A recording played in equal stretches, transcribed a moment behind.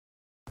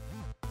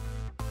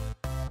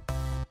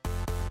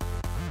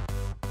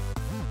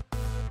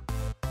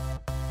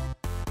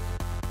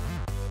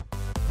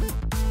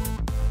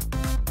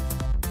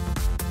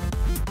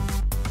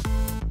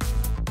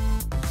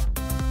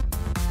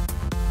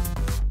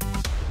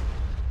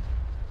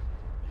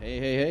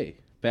Hey.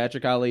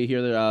 Patrick Ali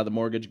here, the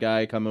mortgage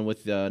guy, coming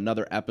with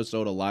another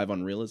episode of Live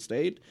on Real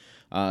Estate.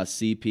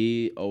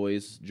 CP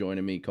always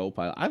joining me,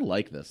 co-pilot. I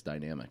like this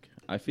dynamic.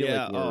 I feel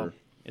like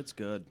it's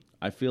good.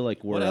 I feel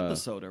like we're... What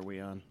episode are we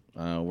on?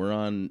 We're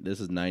on... This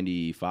is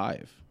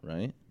 95,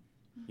 right?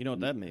 You know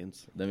what that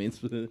means? That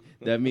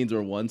means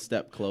we're one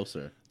step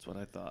closer. That's what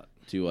I thought.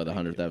 To the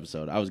 100th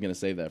episode. I was going to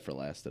save that for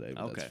last today,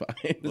 but okay.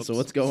 That's fine. Oops, so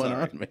what's going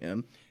sorry. on,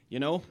 man? You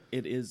know,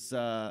 it is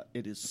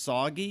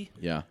soggy.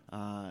 Yeah.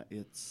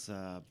 There's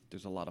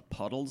a lot of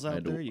puddles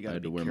out there. You got I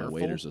had to wear careful.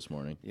 my waders this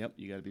morning. Yep,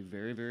 you got to be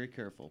very, very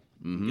careful.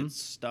 Mm-hmm. You get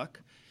stuck.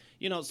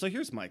 You know, so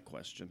here's my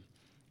question.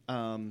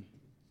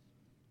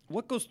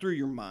 What goes through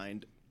your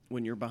mind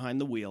when you're behind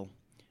the wheel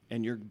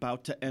and you're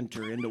about to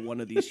enter into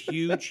one of these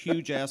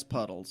huge-ass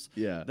puddles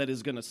that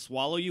is going to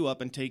swallow you up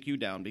and take you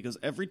down? Because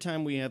every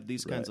time we have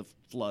these kinds of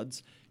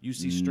floods, you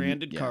see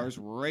stranded cars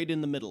right in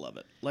the middle of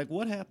it. Like,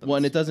 what happens? Well,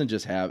 and it doesn't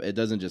just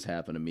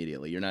happen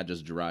immediately. You're not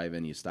just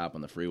driving, you stop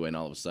on the freeway, and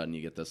all of a sudden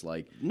you get this,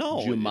 like,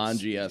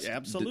 Jumanji-esque...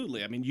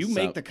 Absolutely. I mean, you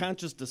make the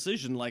conscious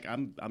decision, like,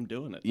 I'm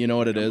doing it. You know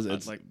what it is?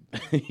 It's like,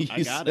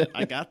 I got it.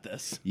 I got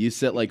this. You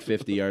sit, like,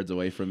 50 yards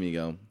away from me, you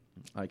go...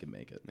 I can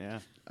make it. Yeah.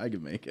 I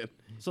can make it.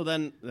 So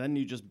then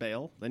you just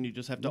bail. Then you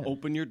just have to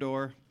open your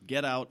door,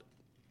 get out,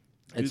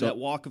 do that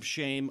walk of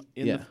shame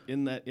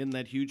in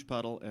that huge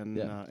puddle,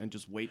 and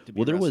just wait to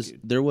be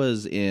rescued. There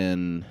was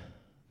in,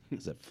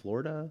 is it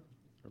Florida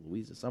or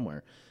Louisiana,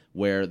 somewhere,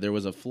 where there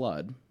was a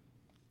flood,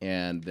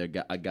 and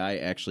a guy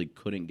actually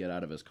couldn't get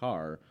out of his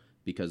car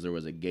because there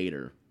was a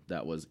gator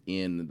that was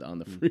on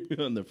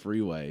the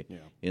freeway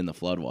in the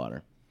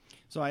floodwater.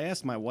 So I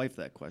asked my wife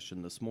that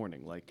question this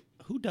morning, like,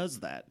 who does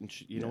that? And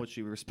you know what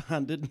she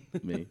responded?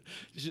 Me.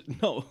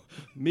 No,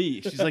 me.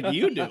 She's like,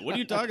 you do. What are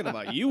you talking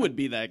about? You would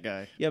be that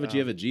guy. Yeah, but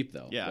you have a Jeep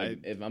though. Yeah. Like,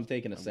 if I'm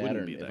taking a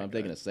Saturn,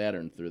 taking a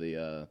Saturn through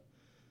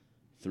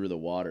the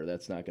water,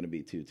 that's not going to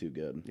be too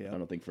good. Yeah. I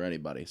don't think for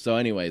anybody. So,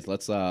 anyways,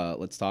 let's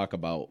talk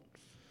about.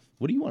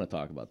 What do you want to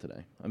talk about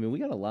today? I mean, we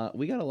got a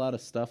lot of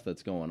stuff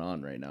that's going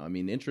on right now. I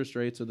mean, interest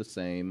rates are the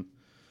same.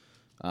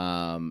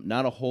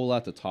 Not a whole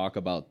lot to talk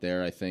about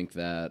there. I think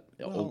that.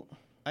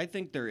 I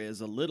think there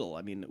is a little.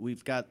 I mean,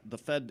 we've got the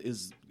Fed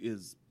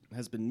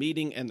has been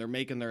meeting and they're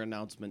making their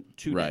announcement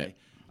today.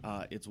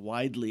 Right. It's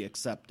widely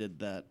accepted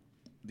that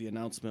the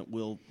announcement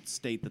will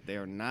state that they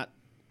are not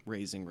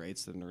raising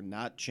rates and they're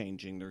not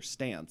changing their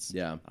stance.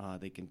 Yeah.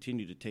 They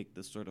continue to take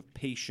this sort of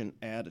patient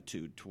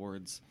attitude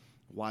towards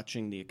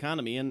watching the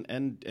economy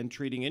and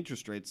treating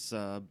interest rates.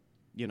 What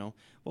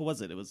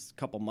was it? It was a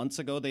couple months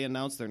ago they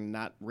announced they're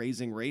not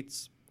raising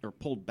rates or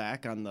pulled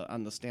back on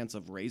the stance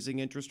of raising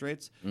interest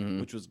rates,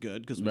 which was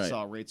good because we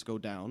saw rates go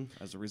down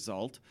as a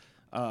result.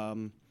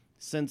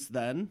 Since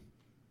then,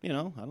 I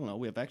don't know.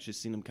 We have actually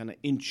seen them kind of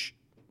inch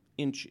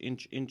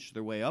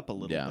their way up a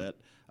little bit.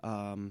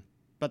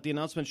 But the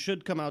announcement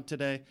should come out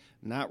today,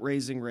 not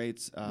raising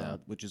rates,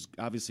 which is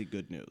obviously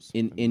good news.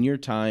 In your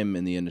time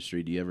in the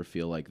industry, do you ever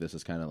feel like this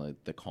is kind of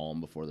like the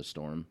calm before the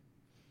storm?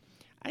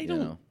 I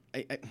don't.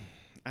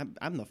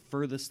 I'm the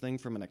furthest thing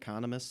from an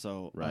economist,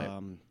 so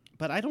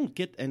but I don't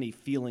get any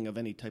feeling of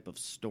any type of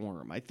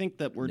storm. I think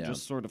that we're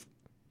just sort of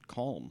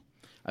calm.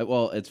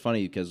 It's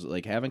funny because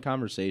like having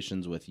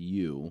conversations with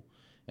you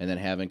and then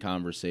having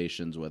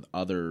conversations with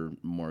other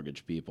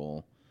mortgage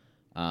people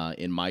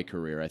in my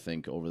career, I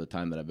think over the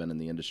time that I've been in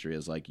the industry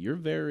is like you're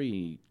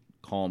very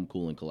calm,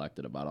 cool, and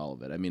collected about all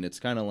of it. I mean, it's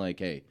kind of like,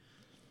 hey,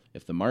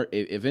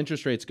 if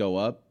interest rates go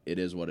up, it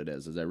is what it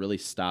is. Does that really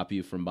stop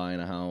you from buying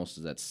a house?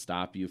 Does that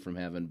stop you from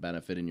having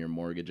benefit in your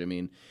mortgage? I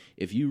mean,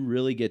 if you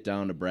really get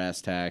down to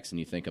brass tacks and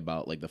you think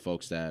about like the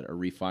folks that are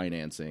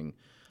refinancing,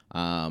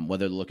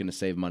 whether they're looking to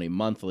save money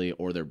monthly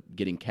or they're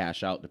getting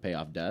cash out to pay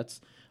off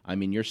debts, I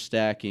mean, you're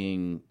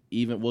stacking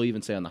we'll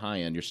even say on the high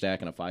end, you're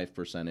stacking a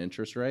 5%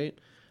 interest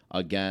rate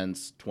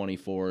against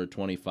 24,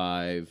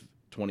 25,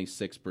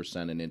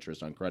 26% in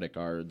interest on credit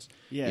cards,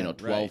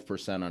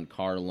 12% on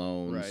car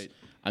loans. Right.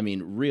 I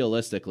mean,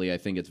 realistically, I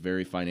think it's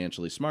very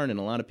financially smart, and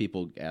a lot of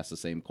people ask the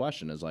same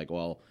question is like,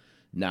 well,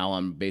 now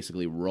I'm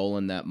basically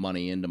rolling that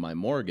money into my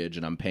mortgage,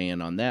 and I'm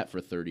paying on that for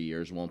 30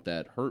 years. Won't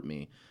that hurt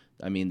me?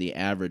 I mean, the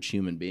average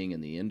human being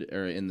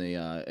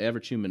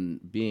average human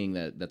being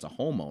that's a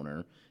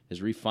homeowner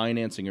is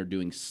refinancing or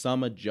doing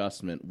some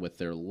adjustment with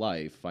their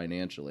life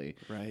financially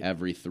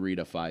every 3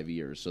 to 5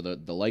 years. So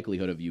the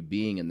likelihood of you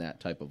being in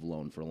that type of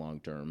loan for long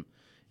term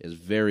is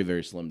very,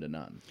 very slim to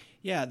none.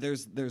 Yeah,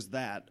 there's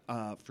that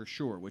for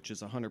sure, which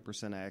is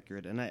 100%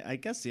 accurate. And I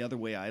guess the other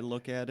way I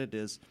look at it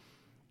is,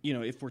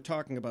 if we're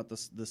talking about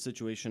the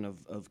situation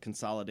of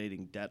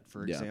consolidating debt,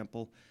 for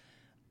example,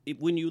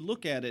 when you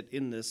look at it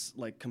in this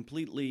like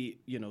completely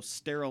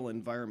sterile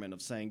environment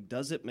of saying,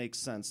 does it make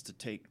sense to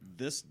take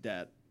this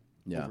debt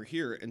over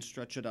here and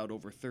stretch it out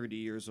over 30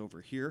 years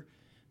over here?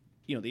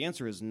 The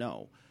answer is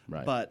no.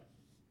 Right. But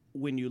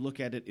when you look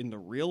at it in the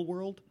real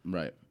world,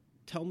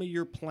 tell me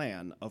your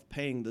plan of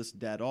paying this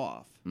debt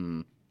off,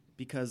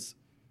 because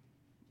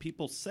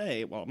people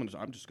say, well,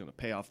 I'm just going to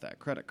pay off that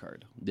credit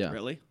card. Yeah.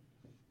 Really?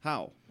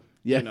 How?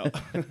 Yeah, You know,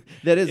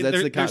 that's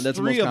there's that's the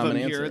three most of common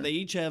them answer. here. They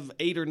each have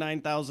 $8,000 or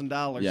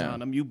 $9,000 Yeah. on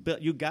them. You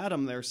got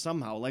them there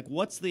somehow. Like,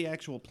 what's the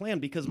actual plan?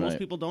 Because most Right.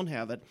 people don't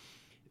have it.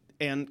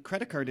 And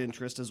credit card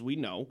interest, as we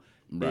know,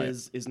 Right.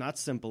 is not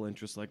simple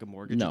interest like a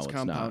mortgage. No, it's it's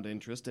compound not.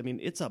 interest. I mean,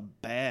 it's a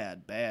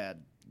bad.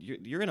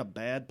 You're in a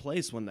bad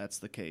place when that's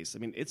the case. I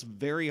mean, it's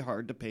very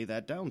hard to pay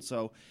that down.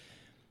 So,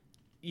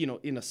 you know,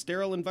 in a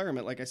sterile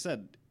environment, like I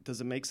said, does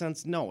it make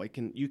sense? No,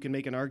 you can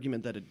make an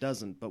argument that it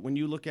doesn't. But when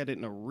you look at it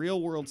in a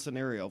real world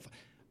scenario,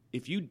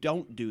 if you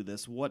don't do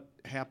this, what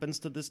happens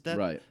to this debt?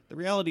 Right. The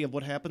reality of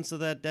what happens to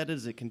that debt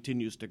is it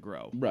continues to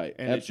grow. Right.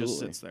 And Absolutely. it just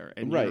sits there.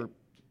 And right. you're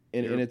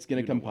And it's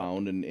going to you know what.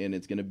 compound and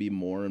it's going to be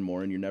more and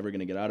more and you're never going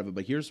to get out of it.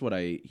 But here's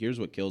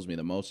what kills me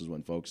the most is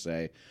when folks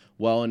say,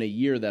 well, in a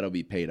year that'll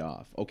be paid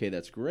off. Okay,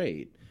 that's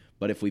great.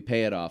 But if we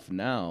pay it off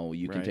now,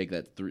 you can Right. take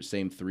that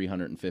same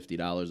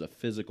 $350 of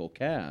physical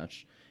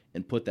cash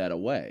and put that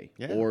away,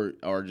 Yeah.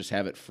 or just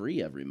have it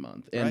free every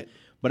month. And Right.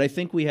 but I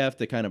think we have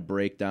to kind of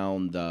break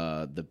down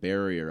the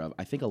barrier of,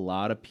 I think a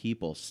lot of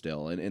people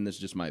still, and this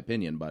is just my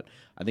opinion, but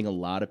I think a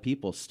lot of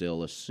people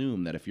still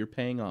assume that if you're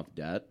paying off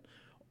debt,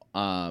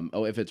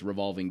 if it's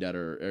revolving debt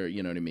or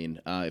you know what I mean,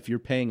 if you're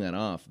paying that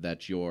off,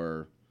 that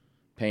you're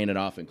paying it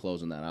off and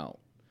closing that out.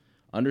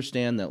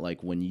 Understand that,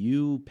 like, when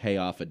you pay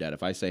off a debt,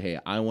 if I say, hey,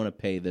 I want to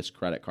pay this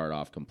credit card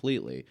off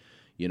completely,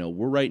 you know,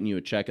 we're writing you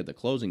a check at the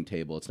closing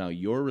table. It's now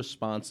your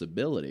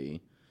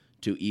responsibility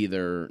to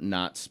either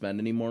not spend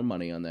any more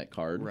money on that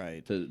card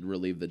Right. to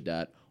relieve the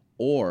debt,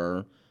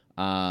 or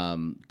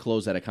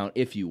close that account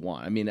if you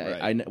want. I mean,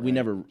 Right, I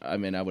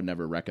would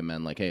never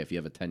recommend, like, hey, if you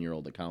have a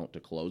 10-year-old account, to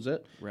close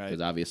it, Right.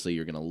 because obviously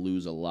you're going to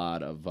lose a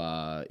lot of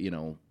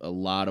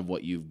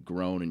what you've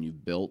grown and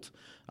you've built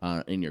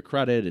in your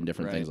credit and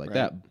different Right, things like right.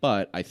 that.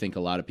 But I think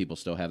a lot of people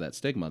still have that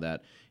stigma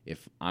that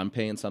if I'm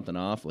paying something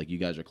off, like, you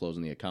guys are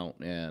closing the account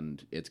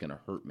and it's going to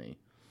hurt me.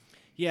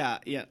 Yeah.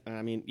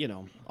 I mean, you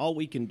know, all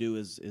we can do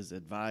is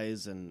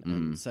advise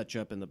and set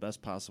you up in the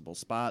best possible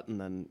spot,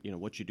 and then, you know,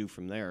 what you do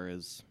from there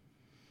is,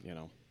 you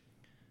know,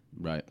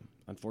 Right.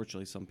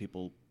 unfortunately, some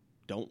people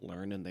don't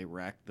learn and they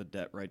rack the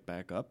debt right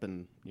back up,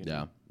 and you know,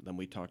 Yeah. then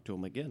we talk to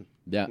them again.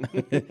 Yeah.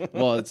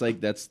 Well, it's like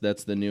that's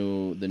the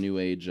new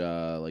age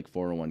like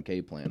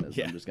 401k plan is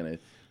Yeah. I'm just going to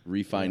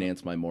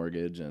refinance my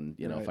mortgage, and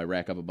you know, if Right. I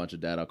rack up a bunch of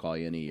debt, I'll call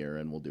you in a year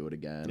and we'll do it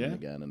again Yeah. and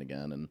again and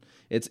again. And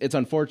it's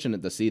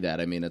unfortunate to see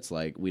that. I mean, it's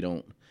like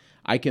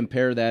I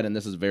compare that, and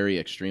this is very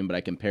extreme, but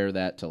I compare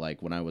that to,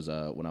 like, when I was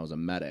a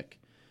medic.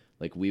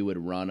 Like, we would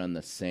run on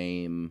the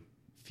same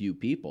few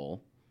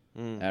people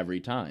every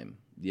time.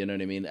 You know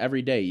what I mean?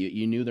 Every day,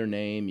 you knew their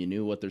name, you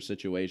knew what their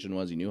situation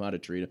was, you knew how to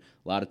treat them.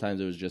 A lot of times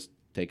it was just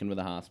take them to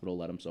the hospital,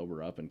 let them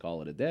sober up, and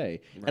call it a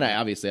day. Right. And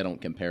I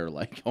don't compare,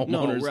 like,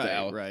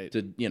 homeowners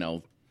to you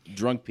know,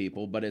 drunk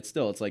people, but it's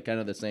like kind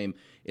of the same.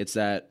 It's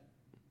that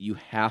you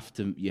have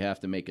to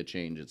make a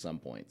change at some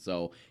point.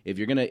 So if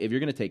you're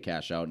gonna take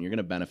cash out and you're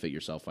gonna benefit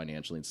yourself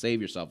financially and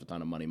save yourself a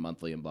ton of money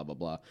monthly and blah blah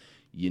blah,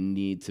 you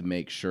need to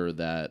make sure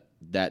that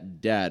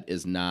debt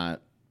is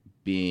not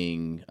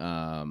being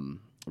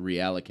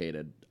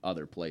reallocated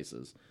other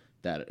places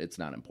that it's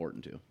not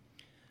important to.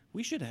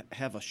 We should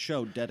have a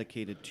show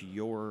dedicated to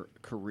your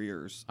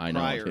careers I know,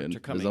 prior dude. to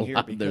coming There's a here,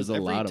 lot- because there's a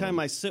lot every of time them.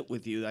 I sit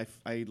with you,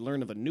 I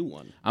learn of a new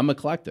one. I'm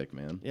eclectic,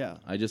 man. Yeah.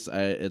 It's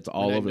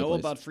all And over the I know place.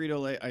 about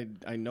Frito-Lay.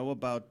 I know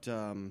about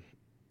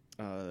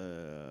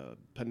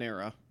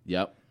Panera,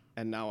 Yep.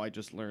 and now I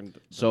just learned.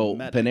 So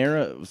Medic.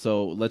 Panera.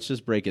 So let's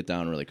just break it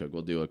down really quick.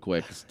 We'll do a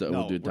quick.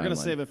 No, we're gonna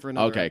save it for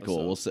another Okay,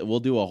 episode. cool. We'll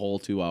do a whole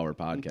 2-hour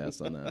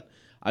podcast on that.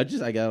 I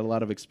got a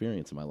lot of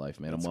experience in my life,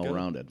 man. That's I'm good. well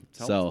rounded.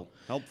 It's So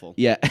helpful.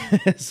 yeah.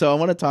 So I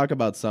want to talk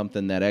about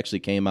something that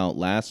actually came out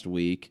last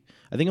week.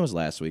 I think it was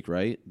last week,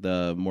 right?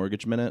 The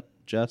Mortgage Minute,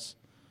 Jess.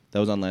 That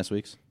was on last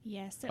week's.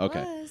 Yes, it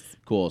Okay. was.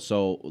 Cool.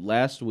 So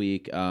last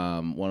week,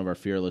 one of our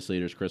fearless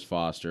leaders, Chris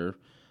Foster,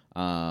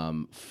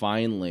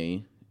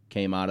 finally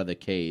came out of the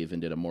cave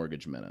and did a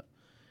Mortgage Minute.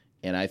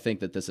 And I think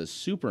that this is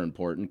super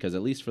important because,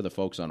 at least for the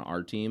folks on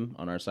our team,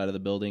 on our side of the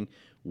building,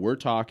 we're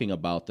talking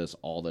about this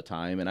all the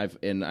time.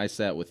 And I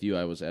sat with you.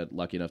 I was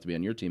lucky enough to be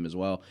on your team as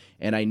well.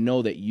 And I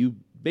know that you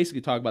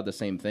basically talk about the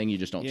same thing. You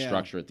just don't Yeah.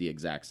 structure it the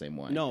exact same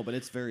way. No, but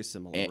it's very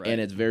similar. And, right?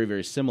 and it's very,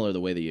 very similar the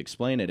way that you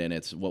explain it. And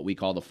it's what we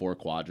call the 4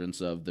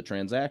 quadrants of the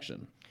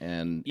transaction.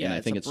 And yeah,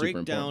 I think it's super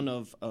breakdown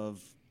important.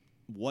 of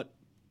what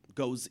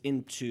goes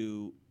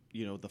into,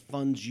 you know, the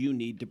funds you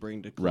need to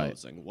bring to Right.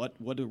 closing. What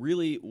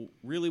really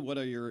what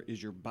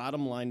is your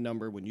bottom line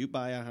number when you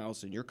buy a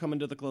house and you're coming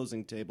to the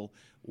closing table?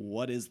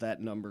 What is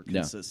that number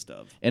consist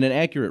of? And an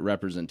accurate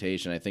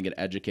representation, I think it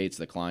educates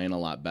the client a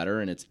lot better.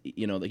 And it's,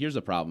 you know, here's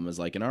the problem is,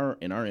 like, in our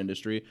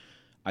industry,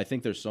 I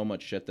think there's so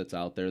much shit that's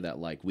out there that,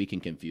 like, we can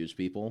confuse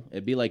people.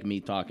 It'd be like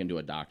me talking to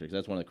a doctor, because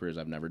that's one of the careers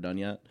I've never done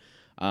yet.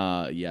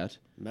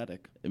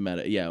 Medic.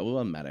 Yeah, well,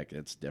 a medic,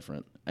 it's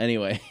different.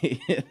 Anyway,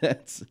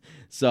 that's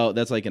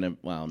like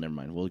well, never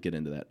mind. We'll get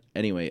into that.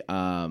 Anyway,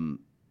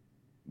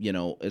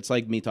 it's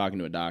like me talking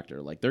to a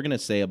doctor. Like, they're going to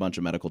say a bunch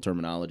of medical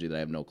terminology that I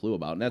have no clue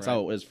about. And that's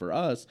how it is for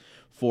us.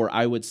 For,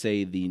 I would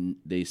say, the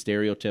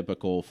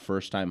stereotypical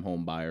first-time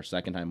home buyer,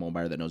 second-time home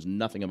buyer that knows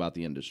nothing about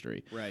the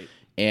industry. Right.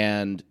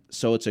 And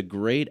so it's a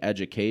great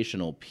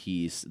educational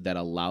piece that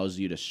allows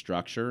you to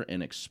structure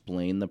and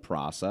explain the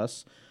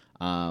process,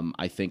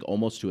 I think,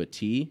 almost to a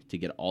T, to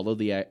get all of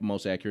the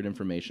most accurate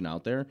information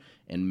out there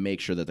and make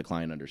sure that the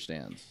client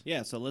understands.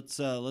 Yeah, so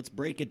let's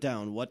break it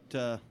down. What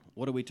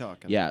are we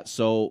talking? Yeah,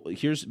 so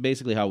here's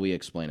basically how we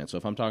explain it. So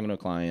if I'm talking to a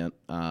client,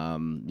 you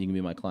can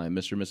be my client,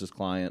 Mr. Mrs.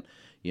 Client.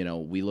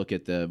 We look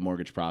at the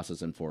mortgage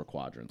process in 4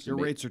 quadrants. Your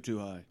rates are too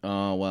high.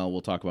 Well,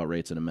 we'll talk about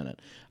rates in a minute.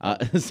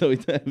 So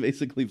it's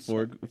basically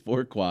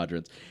four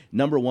quadrants.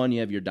 Number one, you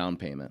have your down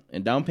payment.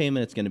 And down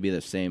payment, it's going to be the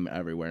same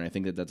everywhere. And I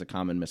think that's a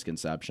common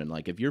misconception.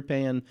 Like, if you're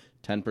paying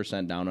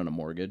 10% down on a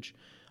mortgage,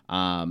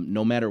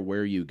 no matter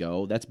where you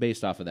go, that's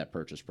based off of that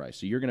purchase price.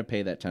 So you're going to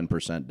pay that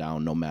 10%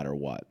 down no matter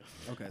what.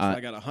 Okay, so I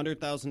got a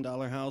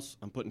 $100,000 house.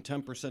 I'm putting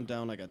 10%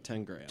 down. I got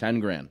 $10,000.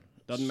 $10,000.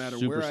 Doesn't matter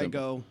Super where simple.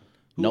 I go.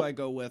 Who I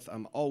go with,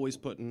 I'm always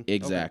putting...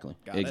 Exactly.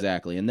 Okay,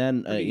 exactly. And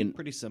then...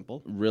 pretty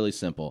simple. Really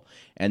simple.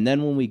 And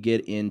then when we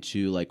get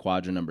into, like,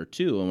 quadrant number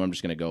 2, and I'm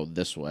just going to go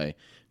this way,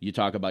 you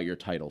talk about your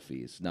title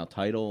fees. Now,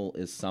 title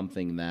is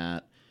something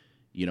that,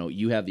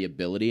 you have the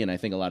ability, and I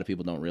think a lot of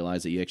people don't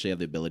realize that you actually have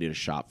the ability to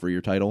shop for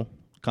your title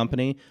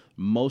company.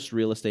 Most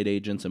real estate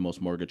agents and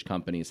most mortgage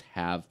companies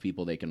have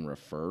people they can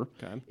refer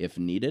if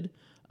needed.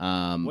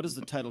 What does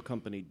the title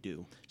company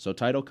do? So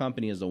title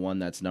company is the one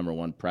that's, number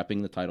one,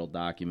 prepping the title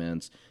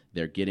documents.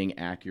 They're getting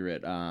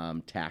accurate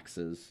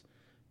taxes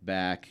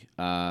back.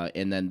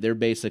 And then they're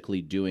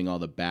basically doing all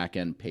the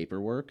back-end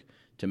paperwork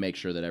to make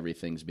sure that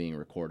everything's being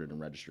recorded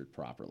and registered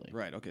properly.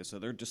 Right. Okay. So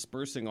they're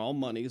dispersing all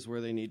monies where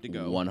they need to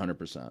go.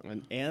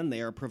 100%. And they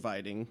are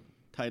providing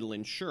title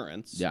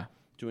insurance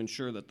to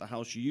ensure that the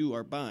house you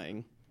are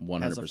buying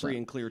 100%. has a free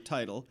and clear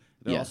title.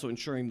 They're also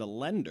ensuring the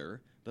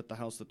lender that the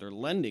house that they're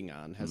lending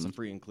on has a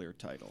free and clear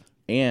title.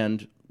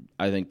 And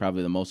I think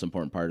probably the most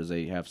important part is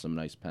they have some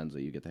nice pens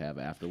that you get to have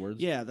afterwards.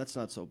 Yeah, that's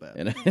not so bad.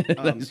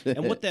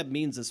 And what that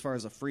means as far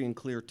as a free and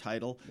clear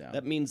title,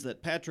 that means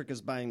that Patrick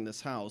is buying this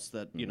house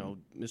that,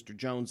 Mr.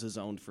 Jones has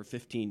owned for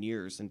 15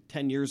 years. And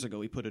 10 years ago,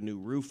 he put a new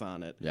roof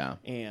on it. Yeah,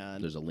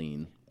 and there's a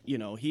lien.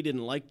 He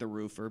didn't like the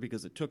roofer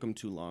because it took him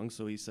too long,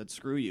 so he said,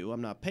 screw you,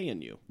 I'm not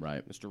paying you.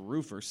 Right. Mr.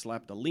 Roofer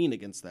slapped a lien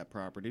against that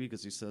property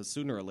because he says,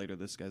 sooner or later,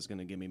 this guy's going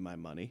to give me my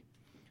money.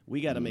 We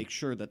got to make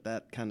sure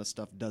that kind of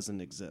stuff doesn't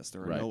exist.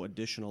 There are no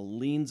additional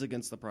liens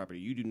against the property.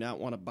 You do not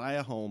want to buy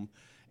a home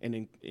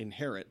and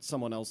inherit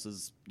someone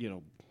else's,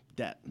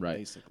 debt,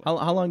 basically.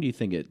 How long do you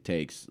think it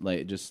takes,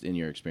 like, just in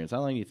your experience,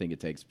 how long do you think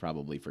it takes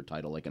probably for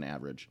title, like an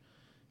average?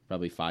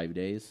 Probably 5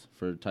 days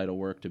for title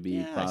work to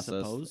be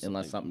processed,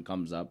 unless something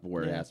comes up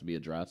where it has to be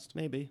addressed.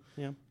 Maybe,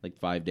 yeah. Like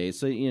 5 days.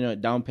 So,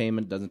 down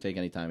payment doesn't take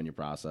any time in your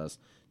process.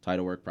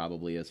 Title work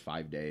probably is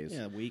 5 days.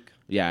 Yeah, a week.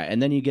 Yeah,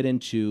 and then you get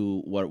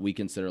into what we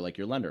consider like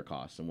your lender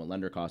costs. And what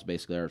lender costs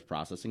basically are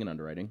processing and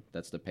underwriting.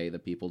 That's to pay the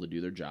people to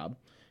do their job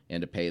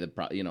and to pay the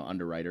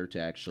underwriter to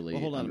actually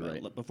hold on underwrite. a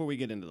minute. Before we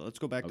get into that, let's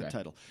go back to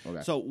title.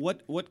 Okay. So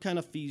what kind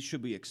of fees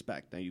should we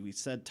expect? Now, we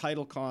said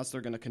title costs,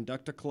 they're going to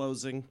conduct a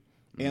closing,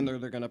 and they're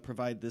going to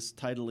provide this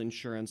title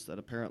insurance that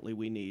apparently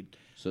we need.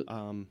 So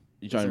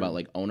you're talking about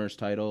like owner's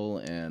title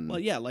and... Well,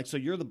 yeah, so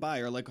you're the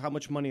buyer. Like, how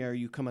much money are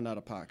you coming out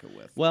of pocket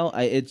with? Well,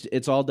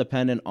 it's all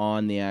dependent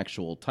on the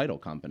actual title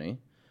company.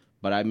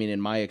 But, I mean,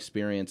 in my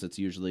experience, it's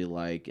usually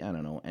like, I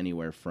don't know,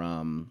 anywhere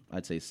from,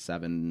 I'd say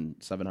 $700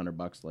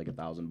 to like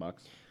 $1,000.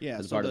 Yeah.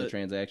 As part of the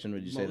transaction,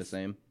 would you say the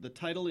same? The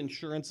title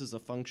insurance is a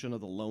function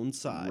of the loan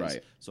size.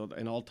 Right. So,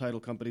 and all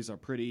title companies are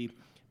pretty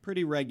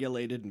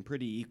regulated and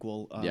pretty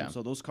equal.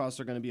 So those costs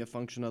are going to be a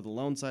function of the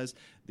loan size.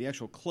 The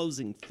actual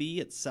closing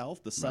fee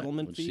itself, the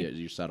settlement fee,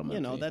 your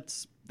settlement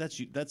fee.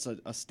 that's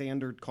a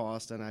standard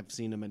cost, and I've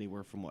seen them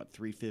anywhere from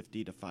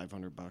 $350 to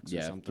 $500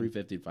 or something.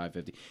 $350 to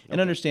 $550.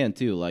 And understand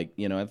too, like,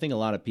 I think a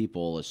lot of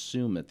people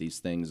assume that these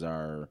things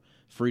are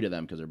free to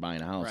them because they're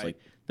buying a house. Right. Like,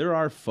 there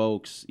are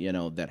folks,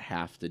 that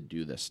have to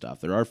do this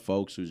stuff. There are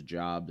folks whose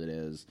job it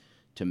is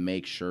to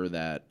make sure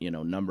that,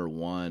 number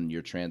one,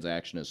 your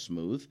transaction is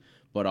smooth,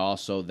 but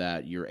also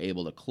that you're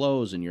able to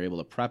close and you're able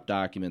to prep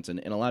documents. And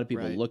a lot of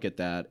people look at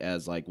that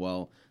as like,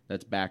 well,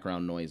 that's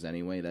background noise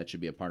anyway. That should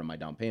be a part of my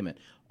down payment.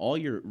 All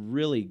you're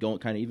really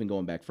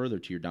going back further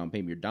to your down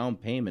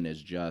payment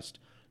is just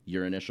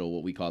your initial,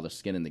 what we call the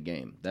skin in the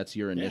game. That's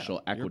your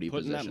initial equity you're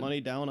putting position. That money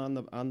down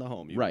on the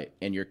home. Right,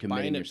 and you're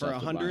committing buying it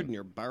yourself for $100 and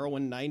you're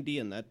borrowing $90,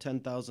 and that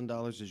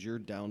 $10,000 is your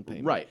down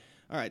payment. Right.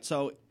 All right,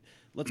 so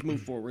let's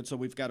move forward. So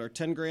we've got our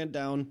 $10,000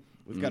 down.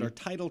 We've got our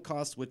title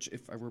costs, which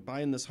if we're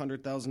buying this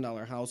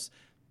 $100,000 house,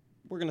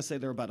 we're going to say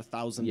they're about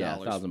 $1,000. Yeah,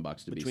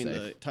 $1,000 to be safe. Between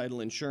the title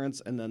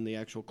insurance and then the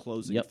actual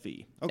closing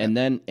fee. Okay. And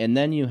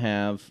then you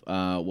have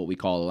what we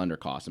call a lender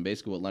cost. And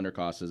basically what lender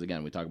cost is,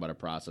 again, we talk about our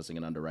processing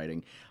and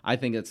underwriting. I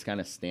think it's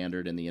kind of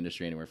standard in the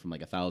industry, anywhere from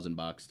like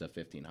 $1,000 to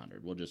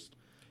 $1,500. We'll just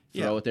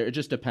throw Yeah. it there. It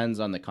just depends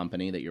on the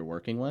company that you're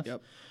working with.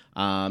 Yep.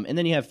 And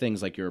then you have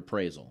things like your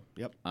appraisal.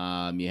 Yep.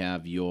 You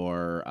have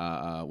your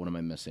what am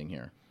I missing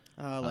here?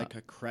 Like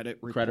a credit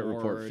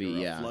report fee, or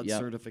a yeah, flood yep.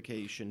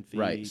 certification fee.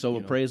 Right. So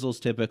you know. appraisals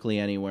typically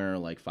anywhere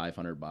like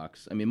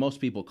 $500. I mean, most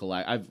people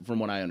collect. From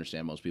what I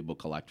understand, most people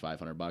collect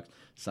 $500.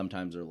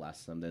 Sometimes they're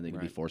less. Sometimes they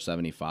can be Right.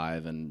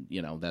 $475, and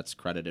that's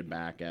credited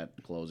back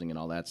at closing and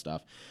all that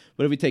stuff.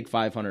 But if we take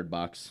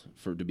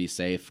 $500 to be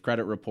safe,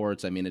 credit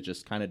reports. I mean, it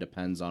just kind of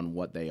depends on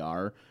what they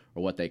are,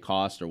 or what they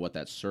cost, or what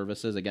that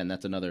service is. Again,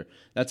 that's another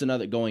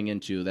going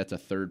into, that's a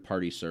third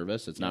party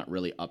service. It's not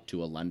really up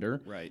to a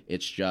lender. Right.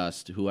 It's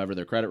just whoever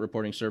their credit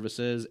reporting service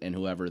is and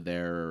whoever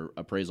their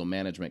appraisal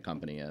management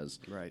company is.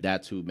 Right.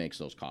 That's who makes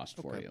those costs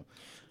for you.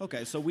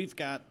 Okay, so we've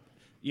got,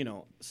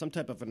 some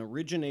type of an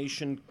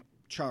origination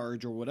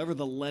charge or whatever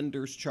the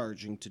lender's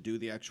charging to do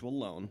the actual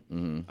loan.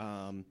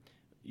 Mm-hmm.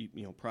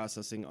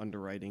 Processing,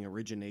 underwriting,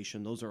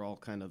 origination, those are all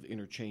kind of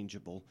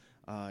interchangeable.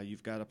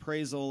 You've got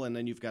appraisal, and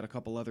then you've got a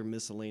couple other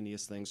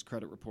miscellaneous things,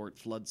 credit report,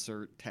 flood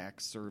cert,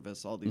 tax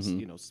service, all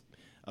these,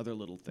 other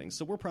little things.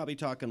 So we're probably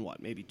talking,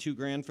 maybe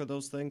 $2,000 for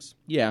those things?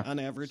 Yeah. On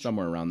average?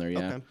 Somewhere around there,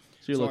 yeah. Okay.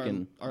 So you're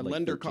looking our like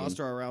lender 13. costs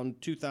are around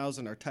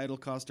 $2,000, our title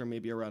costs are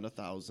maybe around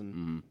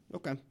 $1,000.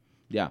 Okay.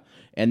 Yeah.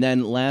 And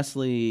then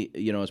lastly,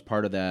 as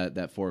part of that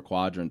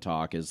 4-quadrant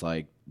talk is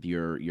like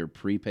your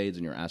prepaids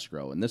and your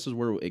escrow. And this is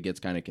where it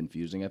gets kind of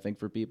confusing, I think,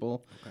 for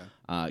people.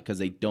 Okay. Because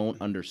they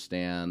don't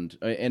understand,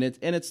 and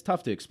it's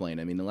tough to explain.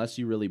 I mean, unless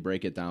you really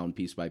break it down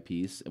piece by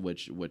piece,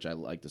 which I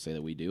like to say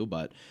that we do.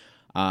 But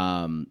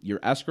your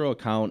escrow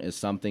account is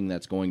something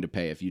that's going to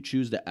pay. If you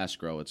choose to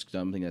escrow, it's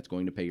something that's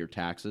going to pay your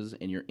taxes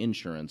and your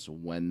insurance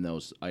when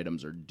those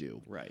items are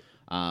due. Right.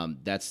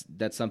 That's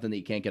something that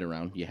you can't get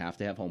around. You have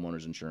to have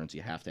homeowners insurance.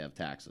 You have to have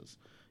taxes.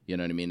 You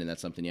know what I mean? And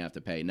that's something you have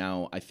to pay.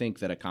 Now, I think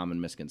that a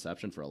common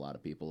misconception for a lot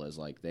of people is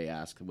like they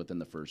ask within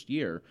the first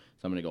year.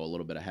 So I'm going to go a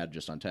little bit ahead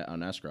just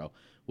on escrow.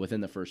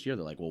 Within the first year,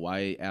 they're like, well,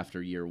 why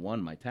after year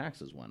one my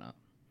taxes went up?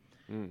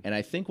 And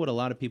I think what a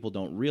lot of people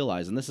don't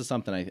realize, and this is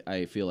something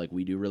I feel like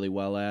we do really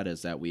well at,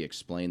 is that we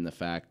explain the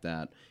fact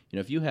that,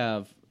 if you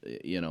have,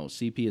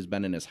 CP has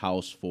been in his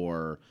house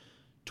for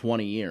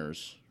 20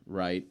 years,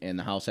 right, and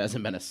the house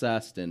hasn't been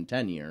assessed in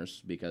 10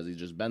 years because he's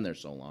just been there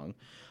so long,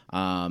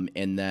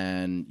 and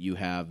then you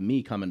have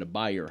me coming to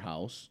buy your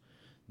house,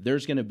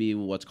 there's going to be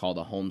what's called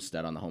a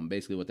homestead on the home.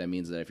 Basically what that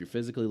means is that if you're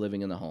physically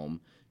living in the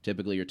home,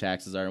 typically your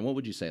taxes are, and what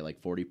would you say, like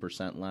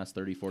 40% less,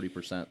 30,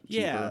 40%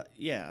 cheaper?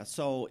 Yeah.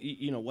 So,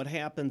 what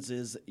happens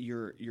is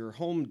your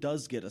home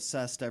does get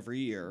assessed every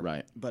year.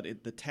 Right.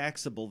 But the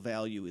taxable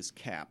value is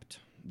capped.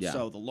 Yeah.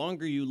 So the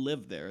longer you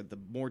live there, the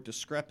more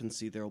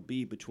discrepancy there will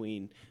be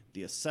between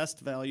the assessed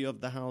value of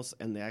the house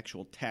and the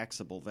actual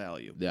taxable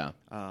value. Yeah.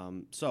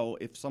 So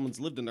if someone's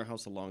lived in their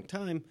house a long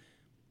time,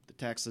 the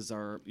taxes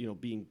are,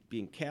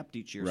 being capped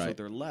each year, so Right.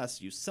 they're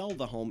less. You sell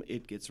the home,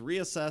 it gets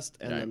reassessed,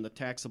 and Right. then the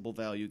taxable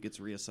value gets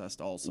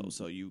reassessed also.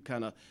 So you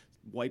kind of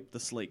wipe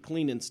the slate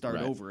clean and start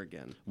Right. over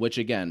again. Which,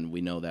 again,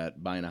 we know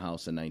that buying a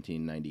house in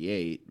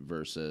 1998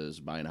 versus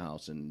buying a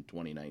house in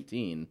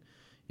 2019,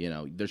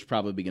 there's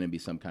probably going to be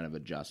some kind of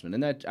adjustment.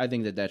 And that I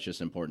think that's just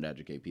important to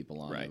educate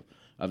people on, Right.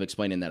 of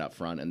explaining that up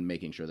front and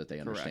making sure that they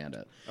understand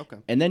it. Okay.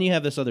 And then you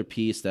have this other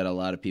piece that a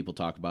lot of people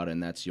talk about,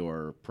 and that's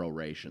your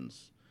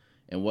prorations.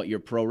 And what your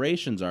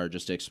prorations are,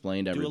 just to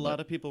explain to Do everybody. a lot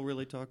of people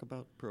really talk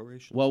about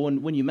proration? Well,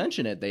 when you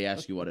mention it, they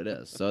ask you what it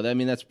is. So,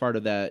 that's part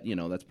of that,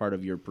 that's part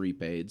of your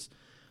prepaids.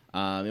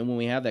 And when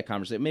we have that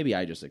conversation, maybe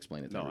I just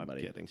explain it to No, I'm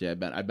everybody. kidding. See,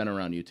 I've been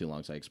around you too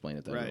long, so I explain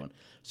it to Right. everyone.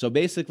 So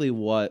basically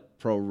what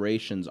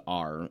prorations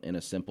are, in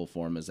a simple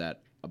form, is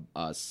that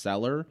a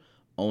seller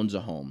owns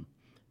a home.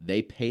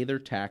 They pay their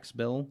tax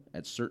bill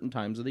at certain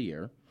times of the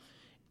year.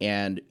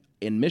 And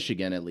in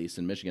Michigan, at least,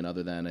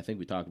 other than, I think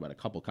we talked about a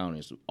couple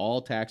counties,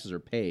 all taxes are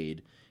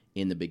paid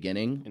in the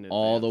beginning, In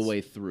all the advance.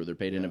 way through. They're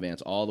paid in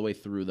advance all the way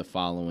through the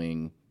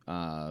following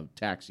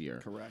tax year.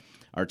 Correct.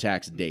 Or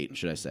tax date,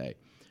 should I say.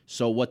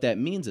 So what that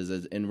means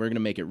is, and we're going to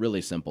make it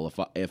really simple,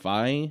 if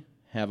I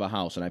have a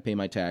house and I pay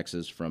my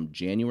taxes from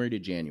January to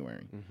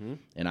January,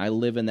 and I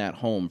live in that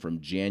home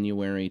from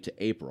January to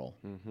April,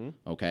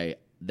 okay,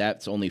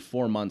 that's only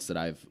 4 months that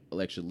I've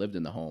actually lived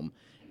in the home.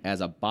 As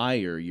a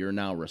buyer, you're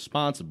now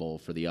responsible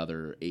for the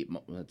other 8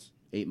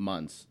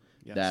 months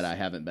Yes. that I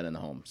haven't been in the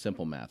home.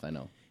 Simple math, I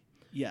know.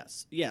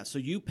 Yes. Yeah, so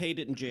you paid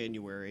it in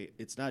January.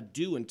 It's not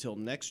due until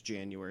next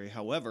January.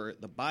 However,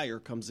 the buyer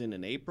comes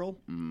in April.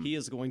 He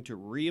is going to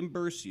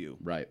reimburse you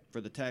Right. for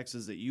the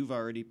taxes that you've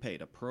already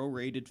paid, a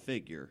prorated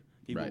figure.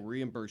 He Right. will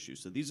reimburse you.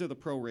 So these are the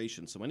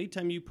prorations. So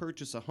anytime you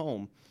purchase a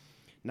home,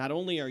 not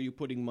only are you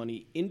putting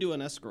money into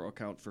an escrow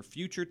account for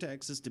future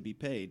taxes to be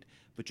paid,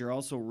 but you're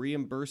also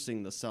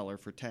reimbursing the seller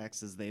for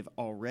taxes they've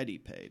already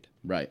paid.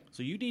 Right.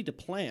 So you need to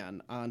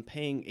plan on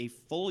paying a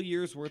full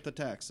year's worth of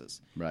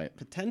taxes. Right.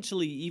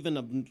 Potentially even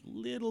a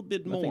little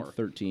bit I more. think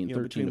 13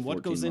 between to what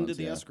 14 goes into months,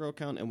 the yeah. escrow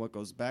account and what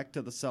goes back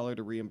to the seller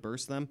to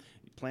reimburse them.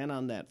 Plan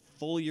on that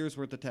full year's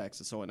worth of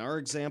taxes. So in our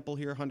example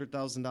here,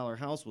 $100,000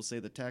 house, we'll say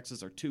the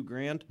taxes are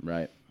 $2,000.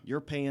 Right.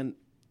 You're paying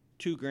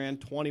 $2,000,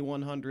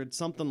 $2,100,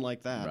 something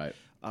like that,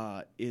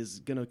 Right. is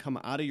going to come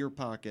out of your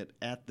pocket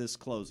at this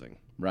closing.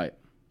 Right.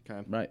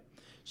 Okay. Right.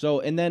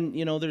 So, and then,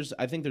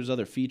 I think there's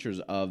other features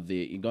of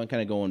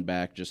going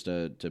back just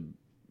to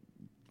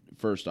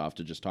first off,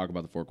 to just talk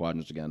about the 4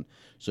 quadrants again.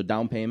 So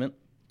down payment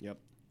Yep.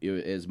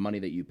 is money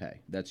that you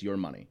pay. That's your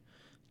money.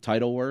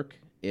 Title work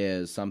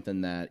is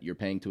something that you're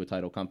paying to a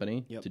title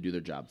company Yep. to do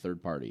their job,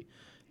 third party.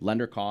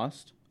 Lender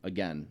cost,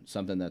 again,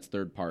 something that's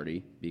third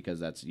party because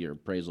that's your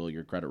appraisal,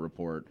 your credit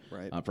report,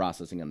 Right.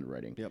 Processing,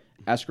 underwriting. Yep.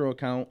 Escrow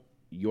account,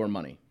 your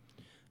money.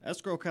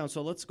 Escrow account.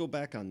 So let's go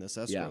back on this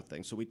escrow Yeah.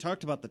 thing. So we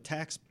talked about the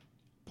tax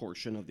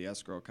portion of the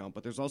escrow account,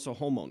 but there's also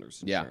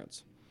homeowners Yeah.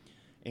 insurance.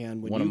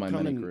 And when One of you my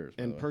come many in careers,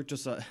 by and the way.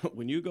 purchase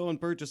when you go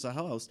and purchase a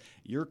house,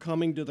 you're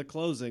coming to the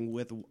closing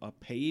with a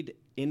paid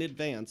in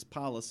advance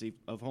policy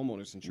of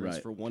homeowners insurance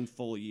Right. for 1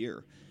 full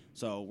year.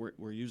 So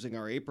we're using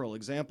our April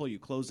example. You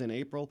close in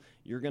April,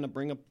 you're going to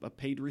bring a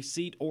paid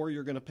receipt, or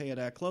you're going to pay it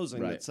at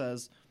closing Right. that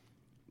says,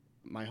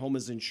 my home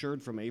is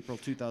insured from April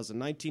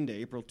 2019 to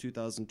April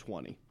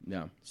 2020.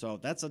 Yeah. So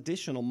that's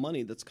additional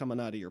money that's coming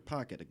out of your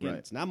pocket. Again, Right.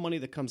 it's not money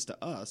that comes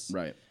to us.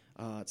 Right.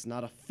 It's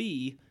not a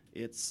fee.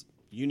 It's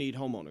you need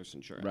homeowners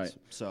insurance. Right.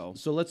 So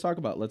let's talk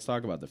about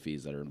the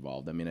fees that are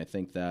involved. I mean, I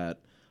think that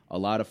a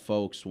lot of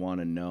folks want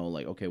to know,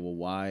 like, okay, well,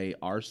 why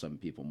are some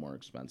people more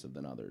expensive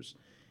than others?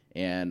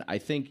 And I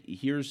think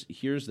here's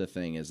the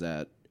thing is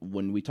that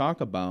when we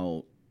talk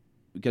about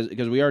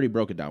because we already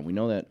broke it down, we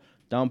know that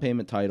down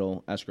payment,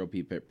 title, escrow,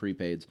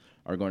 prepaids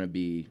are going to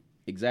be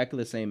exactly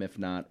the same, if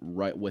not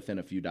right within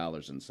a few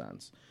dollars and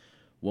cents.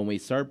 When we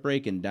start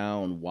breaking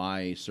down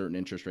why certain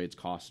interest rates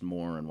cost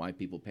more and why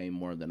people pay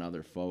more than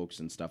other folks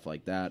and stuff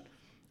like that,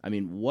 I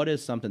mean, what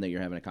is something that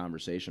you're having a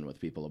conversation with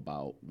people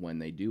about when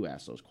they do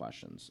ask those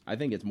questions? I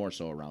think it's more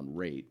so around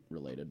rate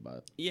related,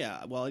 but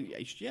yeah, well,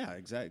 yeah,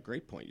 exactly.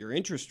 Great point. Your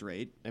interest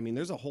rate. I mean,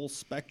 there's a whole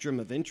spectrum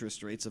of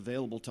interest rates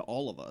available to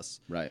all of us.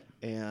 right,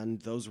 And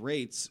those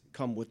rates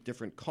come with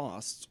different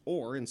costs,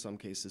 or in some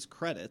cases,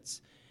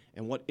 credits.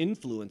 And what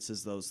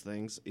influences those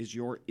things is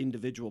your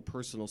individual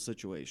personal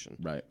situation.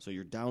 Right. So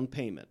your down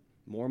payment,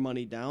 more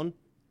money down,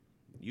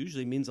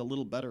 usually means a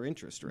little better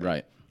interest rate.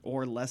 Right.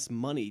 Or less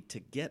money to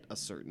get a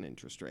certain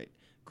interest rate.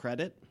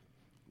 Credit,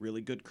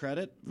 really good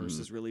credit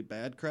versus really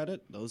bad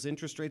credit. Those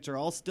interest rates are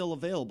all still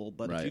available,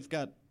 but Right. if you've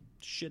got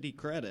shitty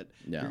credit,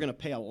 Yeah. you're going to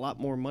pay a lot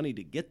more money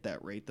to get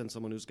that rate than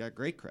someone who's got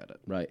great credit.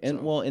 right. And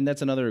and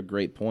that's another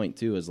great point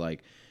too, is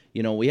like,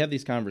 we have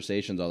these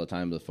conversations all the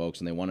time with folks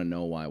and they want to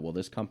know why, well,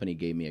 this company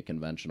gave me a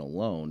conventional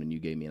loan and you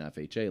gave me an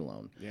FHA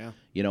loan. Yeah.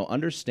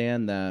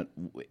 Understand that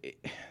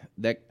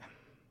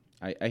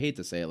I hate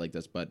to say it like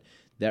this, but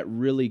that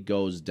really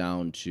goes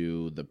down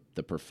to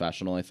the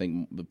professional, I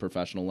think, the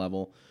professional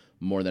level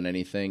more than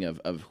anything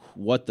of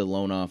what the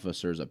loan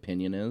officer's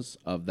opinion is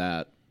of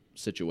that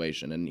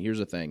situation. And here's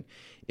the thing.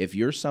 If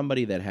you're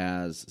somebody that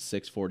has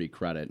 640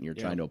 credit and you're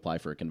trying to apply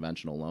for a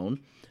conventional loan,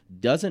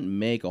 doesn't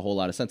make a whole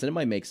lot of sense. And it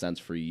might make sense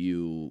for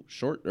you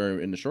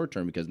in the short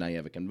term because now you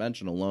have a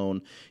conventional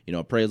loan.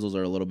 Appraisals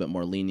are a little bit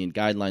more lenient.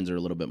 Guidelines are a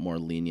little bit more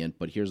lenient.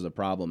 But here's the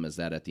problem is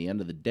that at the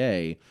end of the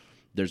day,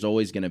 there's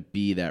always going to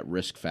be that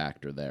risk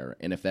factor there.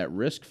 And if that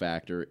risk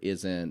factor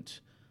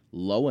isn't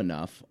low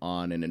enough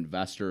on an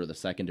investor or the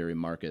secondary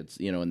markets,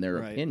 in their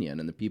Right. opinion,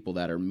 and the people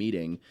that are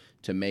meeting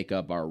to make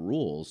up our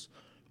rules,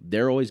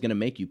 they're always going to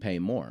make you pay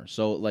more.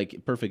 So,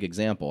 like, perfect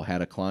example,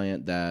 had a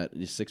client that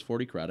is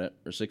 640 credit,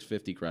 or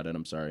 650 credit,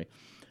 I'm sorry,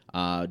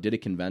 did a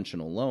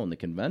conventional loan. The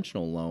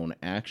conventional loan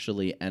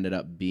actually ended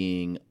up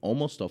being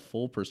almost a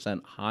full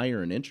 %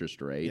 higher in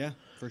interest rate. Yeah,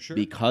 for sure.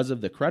 Because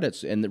of the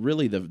credits. And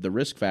really, the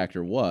risk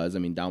factor was,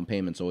 down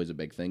payment's always a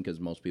big thing because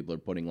most people are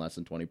putting less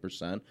than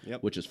 20%,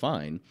 Yep. which is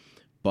fine.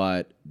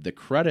 But the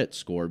credit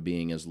score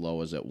being as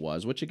low as it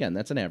was, which, again,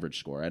 that's an average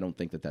score. I don't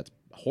think that that's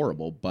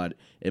horrible, but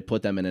it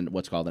put them in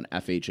what's called an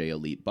FHA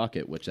Elite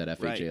bucket, which that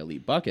FHA Right.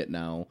 Elite bucket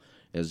now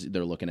is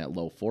they're looking at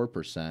low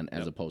 4%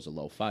 as opposed to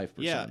low 5%.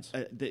 Yeah,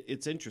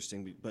 it's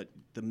interesting, but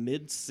the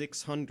mid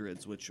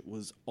 600s, which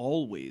was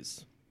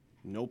always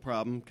no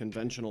problem,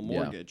 conventional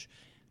mortgage,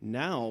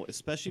 now,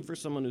 especially for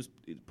someone who's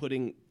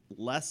putting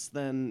less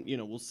than,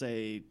 we'll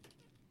say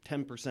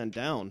 10%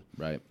 down,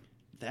 Right.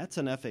 that's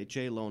an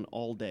FHA loan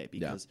all day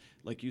because,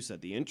 like you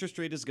said, the interest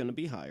rate is going to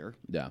be higher.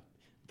 Yeah.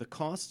 The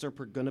costs are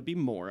going to be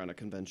more on a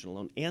conventional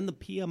loan, and the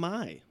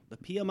PMI. The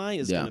PMI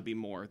is Yeah. going to be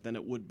more than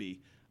it would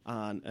be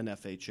on an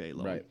FHA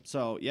loan. Right.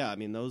 So, yeah,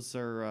 those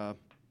are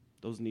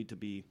those need to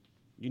be.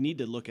 You need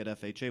to look at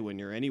FHA when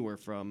you're anywhere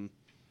from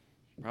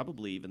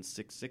probably even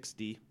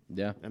 660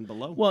 Yeah. and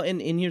below. Well,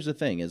 and here's the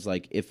thing is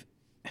like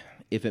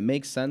if it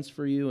makes sense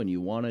for you and you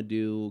want to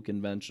do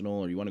conventional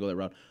or you want to go that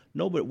route,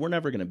 no, but we're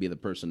never going to be the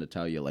person to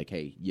tell you like,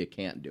 hey, you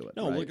can't do it.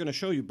 no, right? we're going to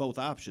show you both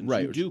options.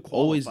 Right. You do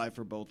Always- qualify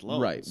for both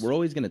loans. Right. We're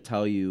always going to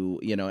tell you,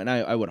 and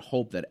I would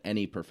hope that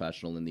any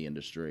professional in the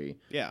industry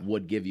Yeah.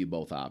 would give you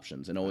both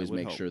options and always would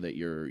make hope. sure that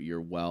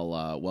you're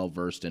well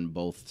versed in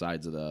both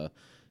sides of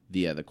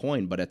the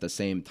coin. But at the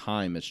same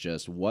time, it's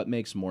just what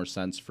makes more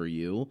sense for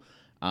you.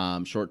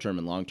 short-term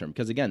and long-term.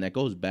 Because, again, that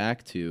goes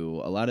back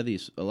to a lot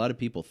of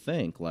people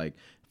think, like,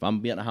 if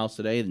I'm getting a house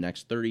today, the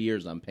next 30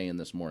 years I'm paying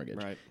this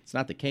mortgage. Right. It's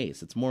not the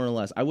case. It's more or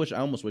less, I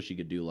almost wish you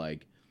could do,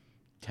 like,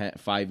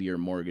 5-year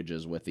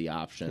mortgages with the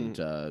option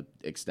to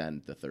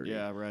extend the 30.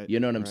 Yeah, right.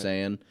 You know what I'm Right.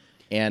 saying?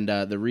 And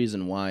the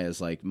reason why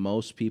is, like,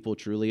 most people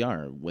truly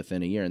are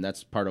within a year. And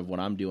that's part of what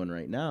I'm doing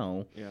right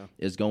now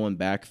is going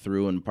back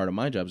through, and part of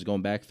my job is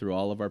going back through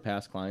all of our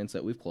past clients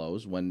that we've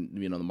closed when,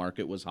 the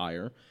market was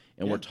higher.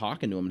 And we're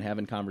talking to them and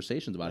having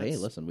conversations about, hey,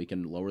 listen, we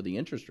can lower the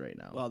interest rate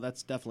now. Well,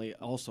 that's definitely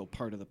also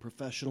part of the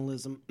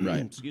professionalism.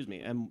 Right. Excuse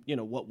me. And,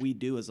 what we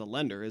do as a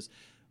lender is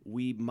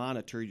we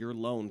monitor your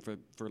loan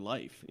for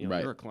life.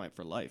 Right. You're a client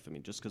for life. I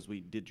mean, just because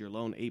we did your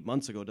loan 8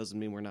 months ago doesn't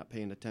mean we're not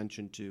paying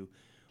attention to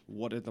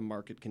what are the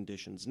market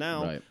conditions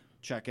now, Right.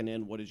 checking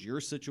in what is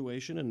your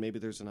situation, and maybe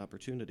there's an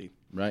opportunity.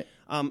 Right.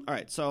 All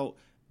right, so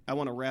I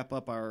want to wrap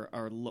up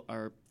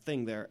our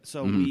thing there.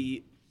 So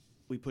Mm-hmm.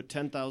 we put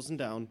 $10,000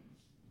 down.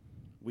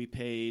 We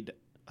paid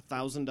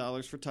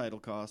 $1,000 for title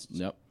costs.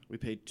 Yep. We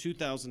paid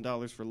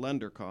 $2,000 for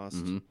lender costs.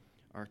 Mm-hmm.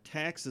 Our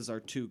taxes are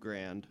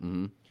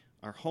 $2,000.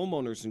 Our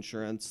homeowners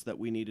insurance that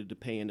we needed to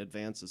pay in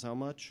advance is how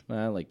much?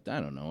 Well, like,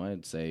 I don't know.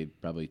 I'd say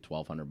probably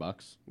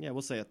 $1,200. Yeah,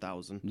 we'll say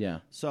 $1,000. Yeah.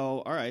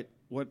 So, all right,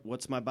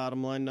 what's my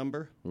bottom line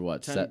number? Or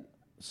what? 10.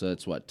 So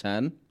it's what?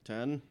 10?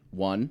 10.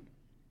 1.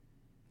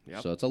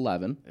 Yep. So it's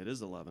 11. It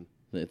is 11.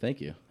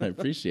 Thank you. I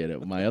appreciate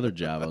it. My other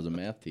job, I was a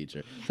math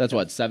teacher. So that's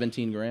what,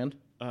 17 grand?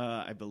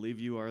 I believe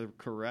you are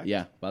correct.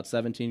 Yeah, about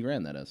 17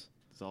 grand that is.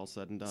 It's all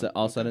said and done. So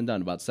all said and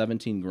done, about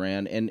 17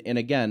 grand. And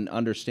again,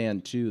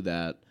 understand too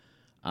that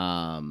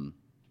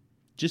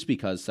just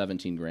because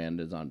 17 grand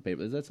is on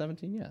paper, is that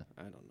 17? Yeah.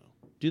 I don't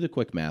know. Do the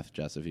quick math,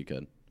 Jess, if you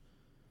could.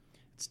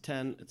 It's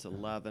 10. It's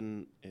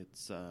 11.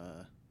 It's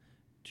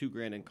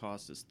 $2,000 in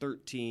cost is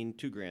 13.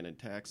 $2,000 in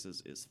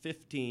taxes is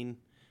 15.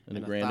 And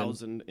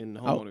 $1,000 in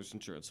homeowners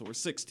insurance. So we're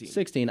 16.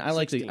 16. I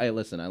like 16. I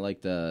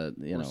like the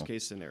Worst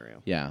case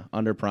scenario. Yeah,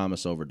 under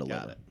promise, over deliver.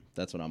 Got it.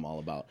 That's what I'm all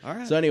about. All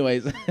right. So,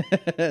 anyways,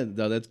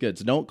 no, that's good.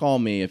 So don't call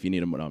me if you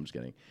need them. No, I'm just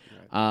kidding.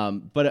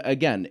 Right. But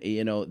again,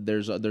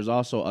 there's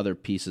also other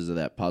pieces of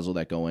that puzzle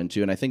that go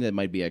into, and I think that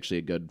might be actually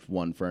a good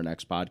one for our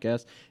next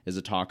podcast is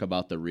to talk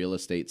about the real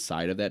estate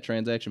side of that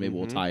transaction. Maybe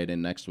we'll tie it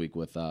in next week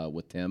with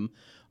Tim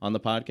on the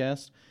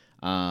podcast.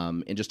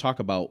 And just talk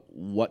about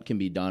what can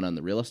be done on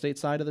the real estate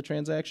side of the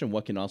transaction,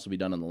 what can also be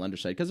done on the lender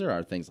side, because there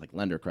are things like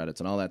lender credits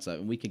and all that stuff.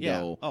 And we could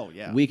go,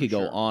 we could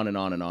go on and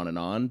on and on and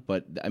on.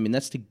 But I mean,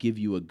 that's to give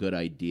you a good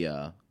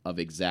idea of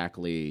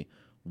exactly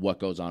what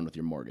goes on with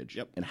your mortgage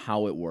and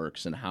how it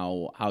works and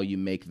how you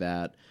make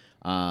that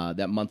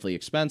that monthly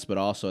expense, but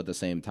also at the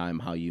same time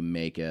how you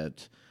make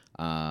it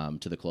to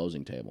the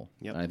closing table.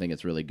 Yep. And I think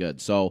it's really good.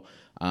 So.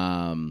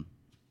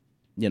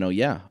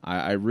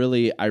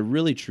 I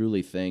really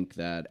truly think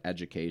that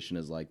education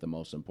is like the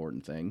most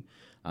important thing.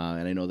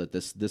 And I know that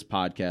this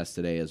podcast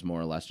today is more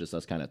or less just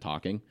us kind of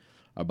talking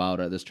about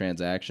this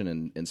transaction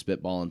and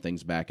spitballing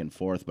things back and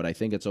forth. But I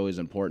think it's always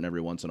important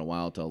every once in a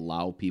while to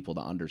allow people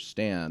to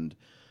understand,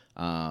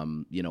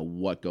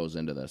 what goes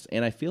into this.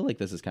 And I feel like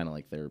this is kind of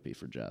like therapy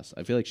for Jess.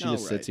 I feel like she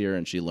just sits here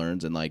and she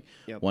learns, and like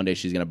one day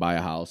she's going to buy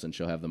a house and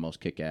she'll have the most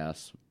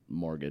kick-ass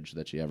mortgage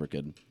that she ever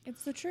could.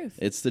 It's the truth.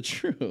 It's the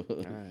truth. All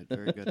right,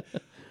 very good.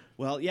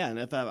 Well, yeah, and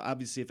if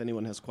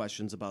anyone has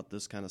questions about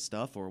this kind of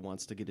stuff or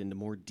wants to get into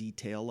more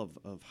detail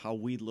of how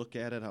we look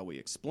at it, how we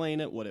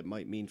explain it, what it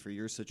might mean for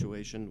your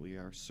situation, we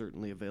are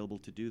certainly available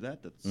to do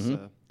that. That's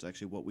it's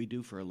actually what we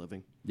do for a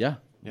living. Yeah,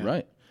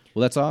 right.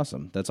 Well, that's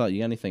awesome. That's all. You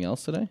got anything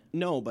else today?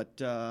 No, but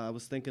I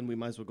was thinking we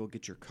might as well go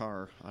get your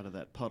car out of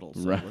that puddle.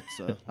 So right. let's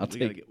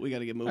we got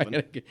to get moving.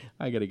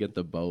 I got to get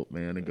the boat,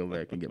 man, and go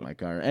back and get my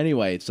car.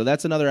 Anyway, so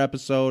that's another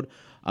episode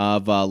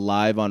of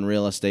Live on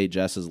Real Estate.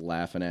 Jess is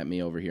laughing at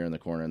me over here in the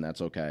corner, and that's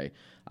okay.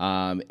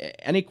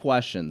 Any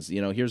questions?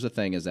 Here's the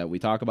thing: is that we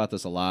talk about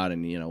this a lot,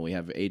 and we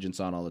have agents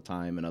on all the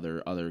time and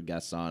other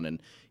guests on,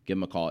 and give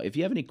them a call if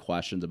you have any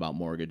questions about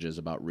mortgages,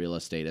 about real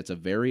estate. It's a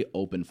very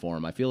open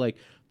forum. I feel like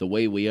the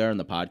way we are in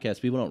the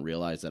podcast, people don't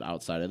realize that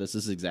outside of this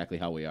is exactly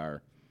how we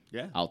are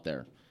out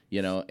there.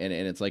 And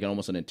it's like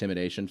almost an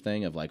intimidation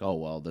thing of like, oh,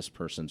 well, this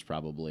person's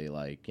probably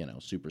like,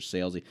 super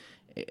salesy.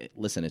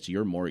 Listen, it's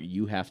your mortgage.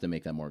 You have to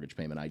make that mortgage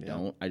payment. I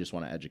don't. I just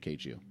want to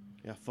educate you.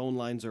 Yeah, phone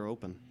lines are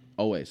open.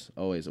 Always.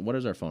 What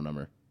is our phone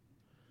number?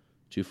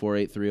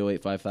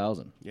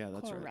 248-308-5000. Yeah,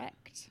 that's right.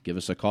 Correct. Give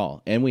us a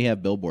call. And we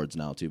have billboards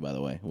now, too, by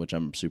the way, which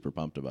I'm super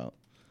pumped about.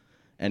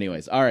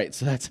 Anyways, all right,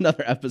 so that's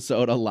another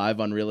episode of Live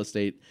on Real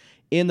Estate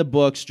in the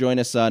books. Join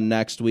us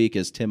next week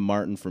as Tim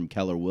Martin from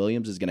Keller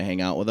Williams is going to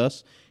hang out with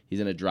us. He's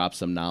going to drop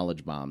some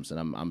knowledge bombs, and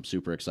I'm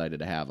super excited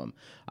to have him.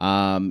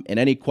 And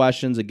any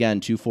questions,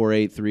 again,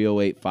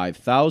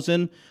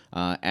 248-308-5000.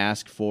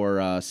 Ask for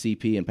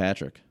CP and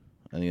Patrick.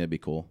 I think that'd be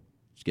cool.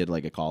 Just get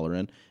like a caller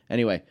in.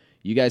 Anyway,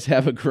 you guys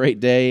have a great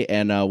day,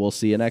 and we'll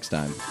see you next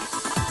time.